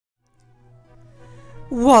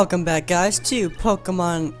Welcome back, guys, to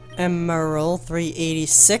Pokemon Emerald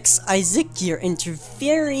 386. Isaac, you're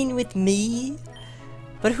interfering with me.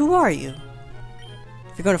 But who are you?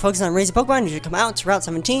 If you're going to focus on raising Pokemon, you should come out to Route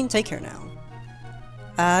 17. Take care now.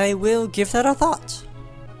 I will give that a thought.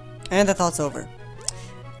 And the thought's over.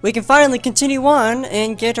 We can finally continue on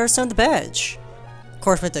and get our son the badge. Of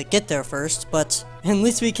course, we have to get there first, but at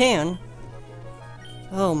least we can.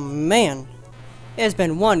 Oh, man. It's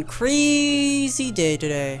been one crazy day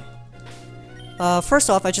today. First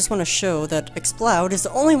off, I just want to show that Exploud is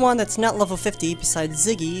the only one that's not level 50 besides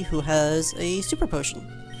Ziggy, who has a super potion.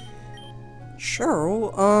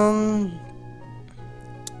 Sure,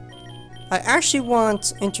 I actually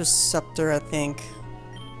want Interceptor, I think.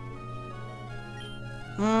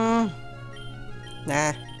 Nah.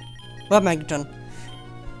 We'll have Magneton.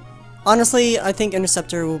 Honestly, I think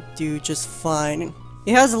Interceptor will do just fine.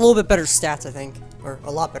 He has a little bit better stats, I think. Or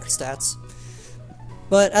a lot better stats.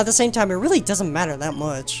 But at the same time, it really doesn't matter that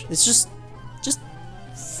much. It's just,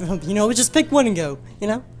 you know, just pick one and go, you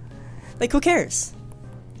know? Like, who cares?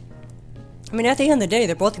 I mean, at the end of the day,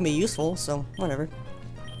 they're both gonna be useful, so whatever.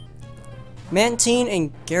 Mantine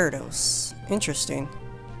and Gyarados. Interesting.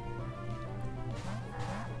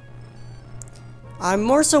 I'm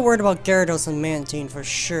more so worried about Gyarados and Mantine for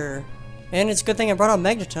sure. And it's a good thing I brought out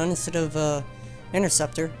Magneton instead of,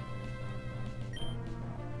 Interceptor.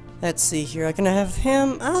 Let's see here. I can have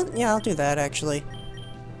him. Yeah, I'll do that actually.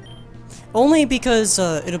 Only because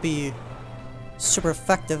it'll be super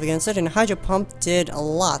effective against it, and Hydro Pump did a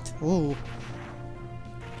lot. Ooh.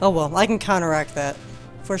 Oh well, I can counteract that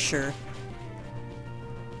for sure.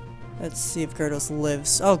 Let's see if Gyarados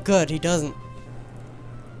lives. Oh, good, he doesn't.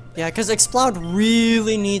 Yeah, because Exploud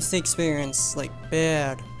really needs the experience, like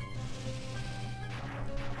bad.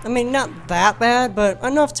 I mean, not that bad, but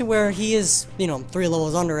enough to where he is, you know, 3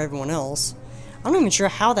 levels under everyone else. I'm not even sure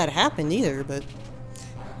how that happened either, but,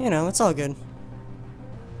 you know, it's all good.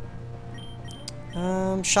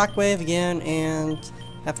 Shockwave again, and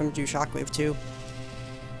have him do Shockwave too.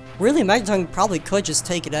 Really, Magneton probably could just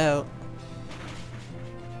take it out.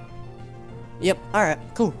 Yep, alright,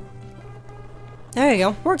 cool. There you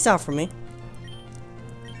go, works out for me.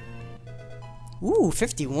 Ooh,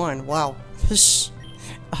 51, wow.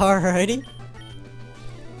 Alrighty.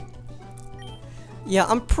 Yeah,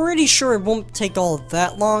 I'm pretty sure it won't take all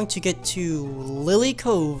that long to get to Lily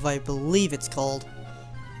Cove, I believe it's called.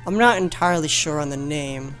 I'm not entirely sure on the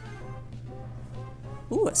name.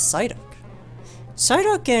 Ooh, a Psyduck.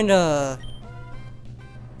 Psyduck and,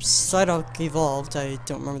 Psyduck evolved, I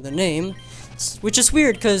don't remember the name. Which is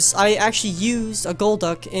weird, because I actually used a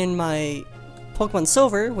Golduck in my Pokemon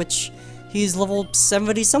Silver, which he's level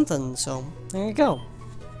 70-something, so there you go.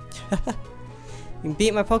 You can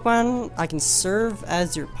beat my Pokemon, I can serve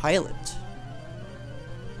as your pilot.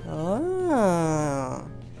 Ah,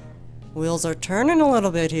 wheels are turning a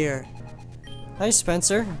little bit here. Hi,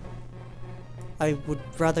 Spencer. I would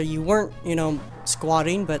rather you weren't, you know,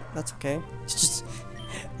 squatting, but that's okay. It's just,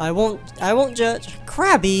 I won't judge.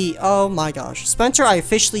 Krabby, oh my gosh. Spencer, I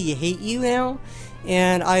officially hate you now,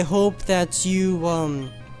 and I hope that you,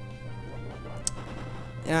 I'm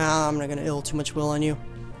not gonna ill too much will on you.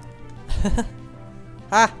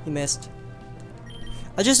 Ah, you missed.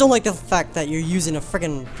 I just don't like the fact that you're using a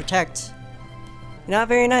friggin' Protect. Not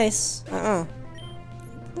very nice.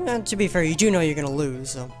 To be fair, you do know you're gonna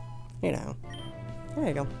lose, so, you know. There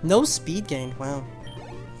you go. No speed gain, wow.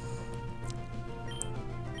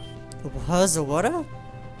 Was a what?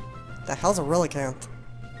 The hell's a Relicanth?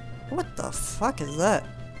 What the fuck is that?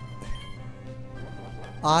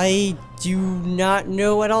 I do not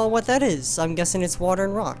know at all what that is. I'm guessing it's water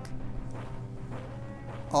and rock.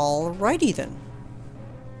 Alrighty then.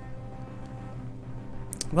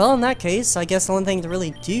 Well, in that case, I guess the only thing to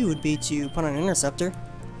really do would be to put on an Interceptor.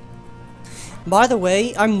 By the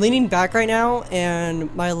way, I'm leaning back right now,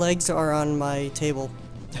 and my legs are on my table.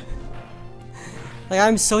 Like,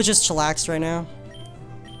 I'm so just chillaxed right now.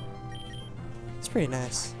 It's pretty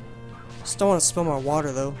nice. Just don't want to spill my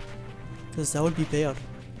water, though, because that would be bad.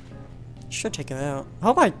 Should take him out. I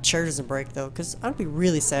hope my chair doesn't break, though, because I'd be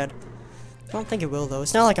really sad. I don't think it will, though.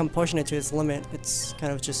 It's not like I'm pushing it to its limit. It's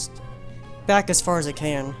kind of just back as far as it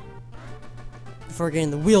can before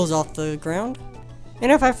getting the wheels off the ground.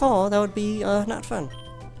 And if I fall, that would be, not fun.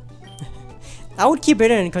 I would keep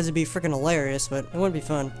it in because it'd be freaking hilarious, but it wouldn't be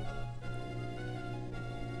fun.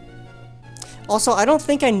 Also, I don't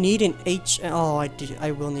think I need an oh,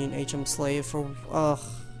 I will need an HM Slave for, well,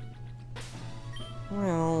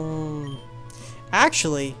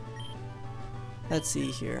 actually, let's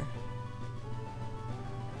see here.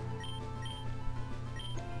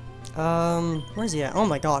 Where's he at? Oh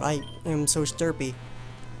my god, I am so sturpy.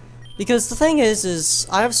 Because the thing is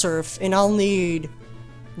I have surf, and I'll need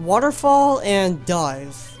waterfall and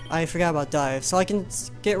dive. I forgot about dive, so I can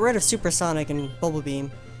get rid of supersonic and bubble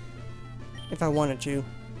beam if I wanted to.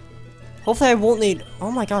 Hopefully I won't need.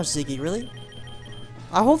 Oh my gosh, Ziggy, really?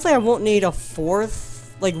 Hopefully I won't need a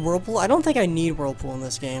fourth like whirlpool. I don't think I need whirlpool in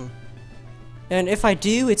this game, and if I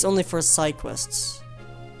do, it's only for side quests.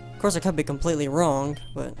 Of course, I could be completely wrong,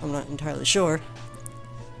 but I'm not entirely sure.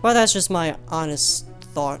 Well, that's just my honest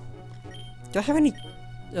thought. Do I have any?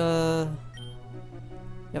 You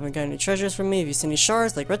haven't got any treasures from me. If you see any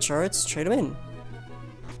shards, like red shards, trade them in.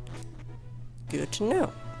 Good to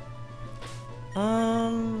know.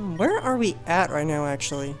 Where are we at right now,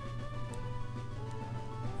 actually?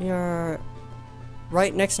 We are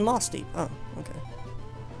right next to Moss Deep. Oh, okay.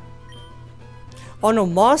 Oh no,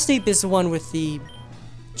 Moss Deep is the one with the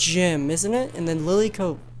gym, isn't it? And then Lily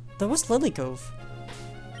Cove. Then what's Lily Cove?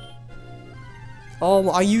 Oh,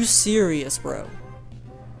 are you serious, bro?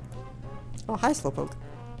 Oh, hi, Slowpoke.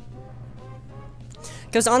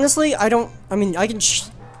 Because honestly, I mean, I can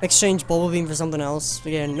exchange Bubble Beam for something else.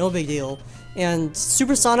 Again, no big deal. And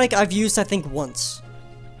Supersonic, I've used, I think, once.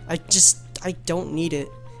 I don't need it.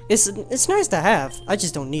 It's nice to have. I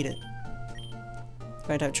just don't need it.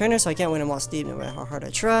 I have trainer, so I can't win a Moss Deep no matter how hard I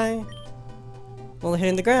try. Only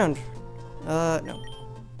hitting the ground. No.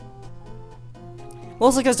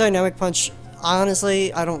 Mostly because Dynamic Punch,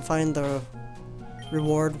 honestly, I don't find the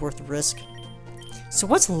reward worth the risk. So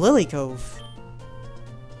what's Lily Cove?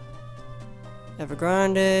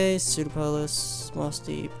 Evergrande, Pseudopolis, Moss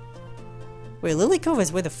Deep. Wait, Lily Cove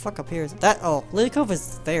is way the fuck up here. That, oh, Lily Cove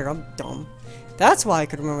is there. I'm dumb. That's why I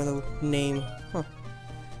could remember the name. Huh.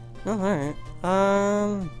 Oh, alright.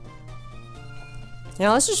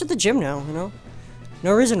 Yeah, let's just hit the gym now, you know?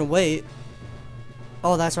 No reason to wait.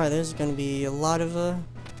 Oh, that's right. There's gonna be a lot of,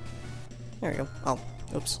 there we go. Oh,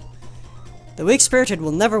 oops. The weak-spirited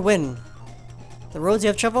will never win. The roads you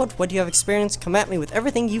have traveled, what you have experienced, come at me with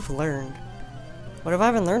everything you've learned. What if I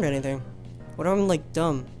haven't learned anything? What if I'm, like,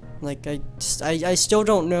 dumb? Like, I still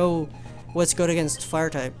don't know what's good against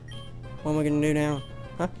fire type. What am I gonna do now?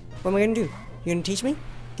 Huh? What am I gonna do? You gonna teach me?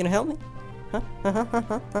 Gonna help me? Huh?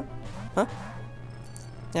 Huh?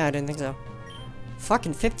 Yeah, I didn't think so.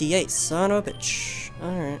 Fucking 58, son of a bitch.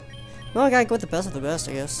 Alright. Well, I gotta go with the best of the best,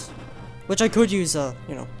 I guess. Which I could use, you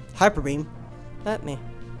know, Hyper Beam. At me.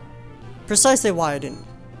 Precisely why I didn't.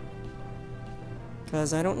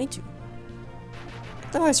 Because I don't need to.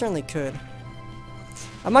 Though I certainly could.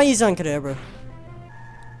 I might use it on Kadabra.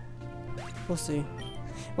 We'll see.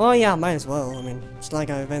 Well, yeah, might as well. I mean, it's not like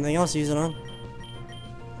I have anything else to use it on.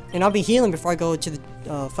 And I'll be healing before I go to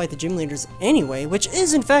the fight the gym leaders anyway, which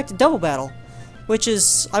is in fact a double battle. Which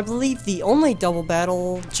is, I believe, the only double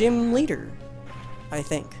battle gym leader. I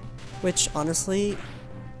think. Which, honestly,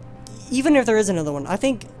 even if there is another one, I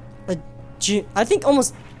think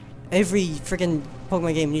almost every freaking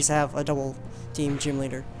Pokemon game needs to have a double team gym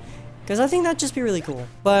leader. Because I think that'd just be really cool.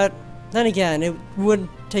 But then again, it would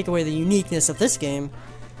take away the uniqueness of this game.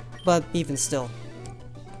 But even still.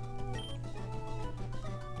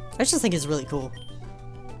 I just think it's really cool.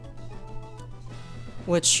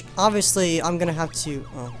 Which, obviously, I'm gonna have to...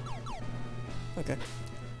 Oh. Okay.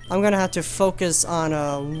 I'm gonna have to focus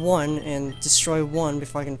on one and destroy one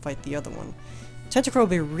before I can fight the other one. Tentacruel would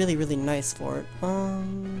be really, really nice for it.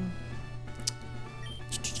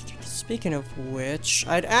 Speaking of which,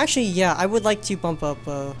 I'd actually, yeah, I would like to bump up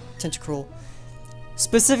Tentacruel.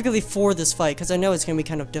 Specifically for this fight, because I know it's gonna be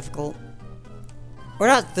kind of difficult. Or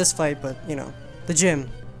not this fight, but, you know, the gym.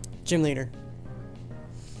 Gym leader.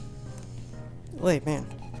 Wait, man.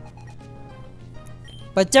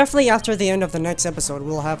 But definitely after the end of the next episode,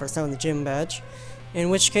 we'll have ourselves the gym badge. In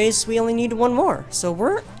which case, we only need one more. So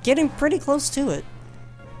we're getting pretty close to it.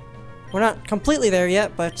 We're not completely there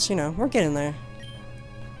yet, but, you know, we're getting there.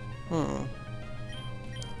 Yeah,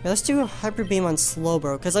 let's do a Hyper Beam on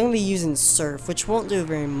Slowbro, because I'm going to be using Surf, which won't do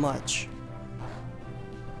very much.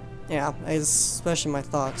 Yeah, especially my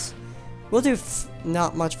thoughts. We'll do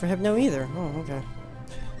not much for Hypno either. Oh, okay.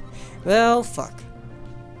 Well, fuck.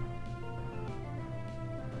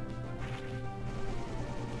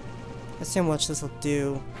 Let's see how much this will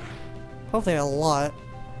do. Hopefully a lot.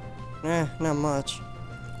 Not much.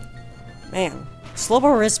 Man,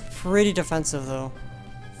 Slowbro is pretty defensive though.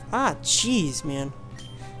 Ah, jeez, man.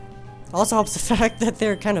 Also helps the fact that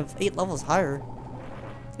they're kind of 8 levels higher.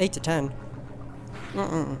 8 to 10.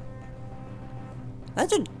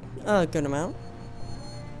 That's a good amount.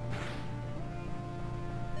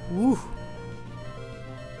 Woo.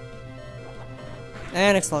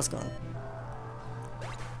 And X-Law's gone.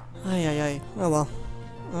 Ay, ay, ay. Oh well.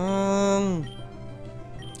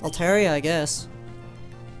 Altaria, I guess.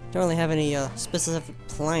 Don't really have any specific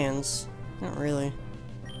plans. Not really.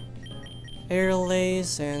 Air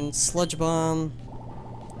lace and sludge bomb.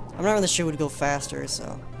 I'm not really sure what would go faster,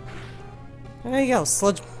 so. There you go,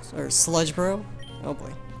 sludge bro. Oh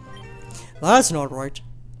boy. That's not right.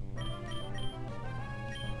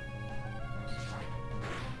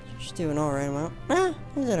 She's doing alright amount. Ah,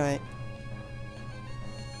 is it alright?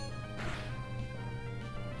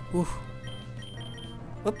 Oof.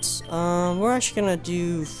 Whoops. We're actually gonna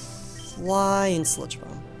do fly and sludge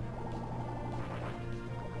bomb.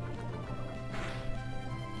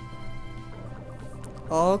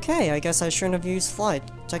 Okay, I guess I shouldn't have used fly,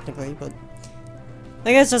 technically, but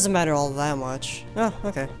I guess it doesn't matter all that much. Oh,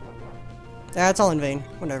 okay. Yeah, it's all in vain.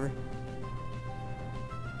 Whatever.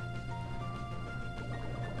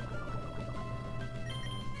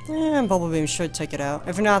 And Bubble Beam should take it out.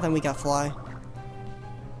 If not, then we got fly.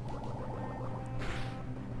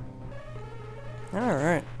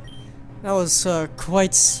 Alright. That was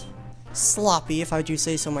quite sloppy, if I do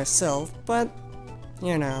say so myself, but,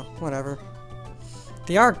 you know, whatever.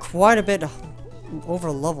 They are quite a bit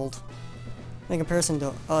over-leveled in comparison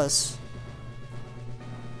to us.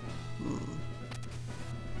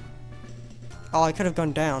 Oh, I could have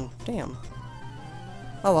gone down. Damn.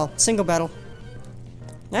 Oh well, single battle.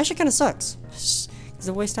 It actually kind of sucks. It's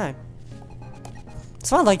a waste of time.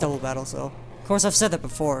 So I like double battles, though. Of course, I've said that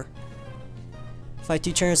before. Fight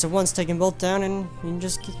two trainers at once, take them both down, and you can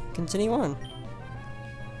just continue on.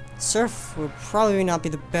 Surf would probably not be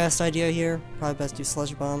the best idea here. Probably best do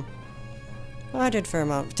sludge bomb. Well, I did a fair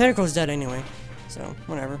amount. Tentacle's dead anyway, so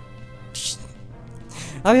whatever.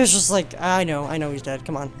 I was just like, I know he's dead.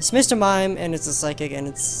 Come on, it's Mr. Mime, and it's a psychic, and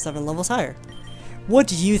it's 7 levels higher. What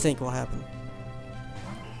do you think will happen?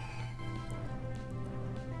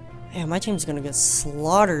 Yeah, my team's gonna get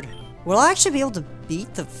slaughtered. Will I actually be able to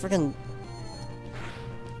beat the freaking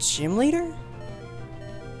gym leader?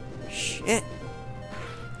 Shit.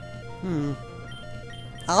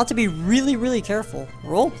 I'll have to be really, really careful.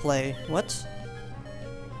 Roleplay? What?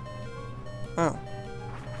 Oh.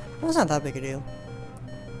 That's not that big a deal.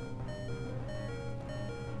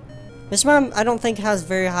 This Mom, I don't think has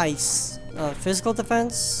very high physical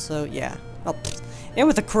defense, so yeah. Oh, and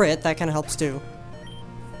with a crit, that kind of helps too.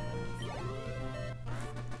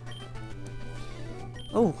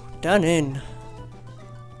 Oh, done in.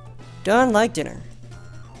 Done like dinner.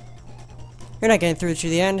 You're not getting through to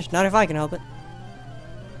the end, not if I can help it.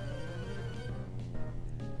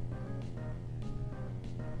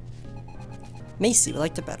 Macy would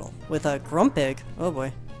like to battle with a Grumpig. Oh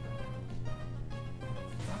boy.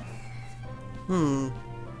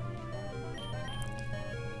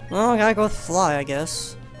 Well, I gotta go with fly, I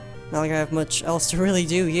guess. Not like I have much else to really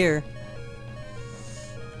do here.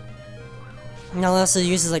 Not unless it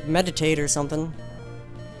uses like meditate or something.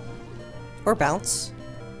 Or bounce.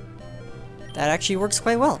 That actually works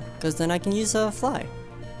quite well, because then I can use a fly.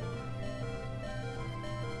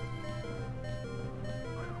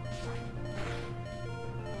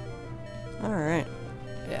 Alright.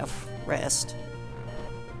 F. Rest.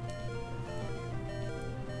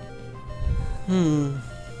 I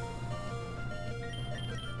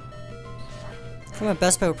think my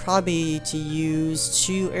best bet would probably be to use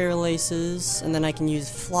 2 air laces, and then I can use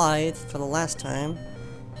fly for the last time.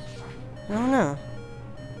 I don't know.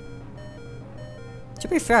 To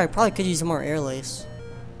be fair, I probably could use more air lace.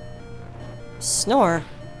 Snore?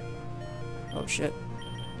 Oh shit.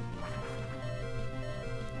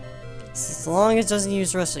 As long as it doesn't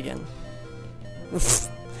use rest again.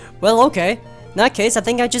 Well, okay. In that case, I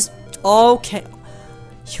think I just... Okay.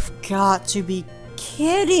 You've got to be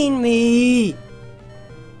kidding me!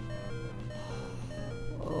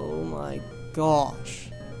 Oh my gosh.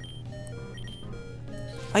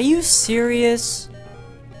 Are you serious?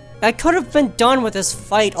 I could have been done with this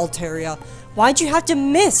fight, Altaria. Why'd you have to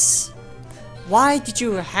miss? Why did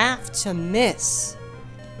you have to miss?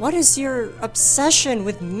 What is your obsession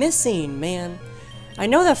with missing, man? I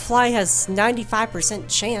know that fly has 95%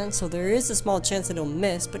 chance, so there is a small chance that it'll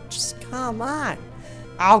miss, but just come on.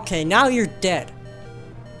 Okay, now you're dead.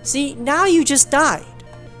 See, now you just died.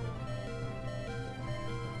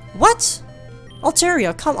 What?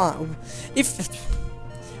 Altaria, come on.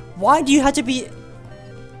 Why do you have to be...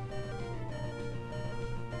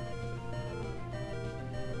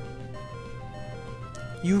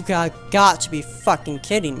 You got to be fucking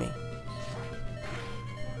kidding me.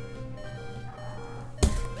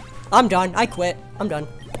 I'm done. I quit. I'm done.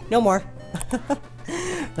 No more.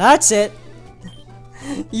 That's it.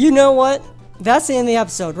 You know what? That's the end of the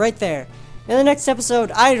episode right there. In the next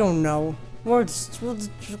episode, I don't know. We'll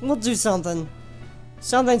do something.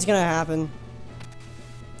 Something's gonna happen.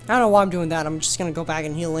 I don't know why I'm doing that. I'm just gonna go back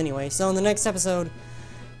and heal anyway. So in the next episode,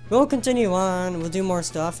 we'll continue on. We'll do more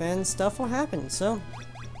stuff, and stuff will happen. So,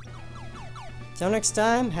 till next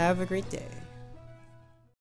time, have a great day.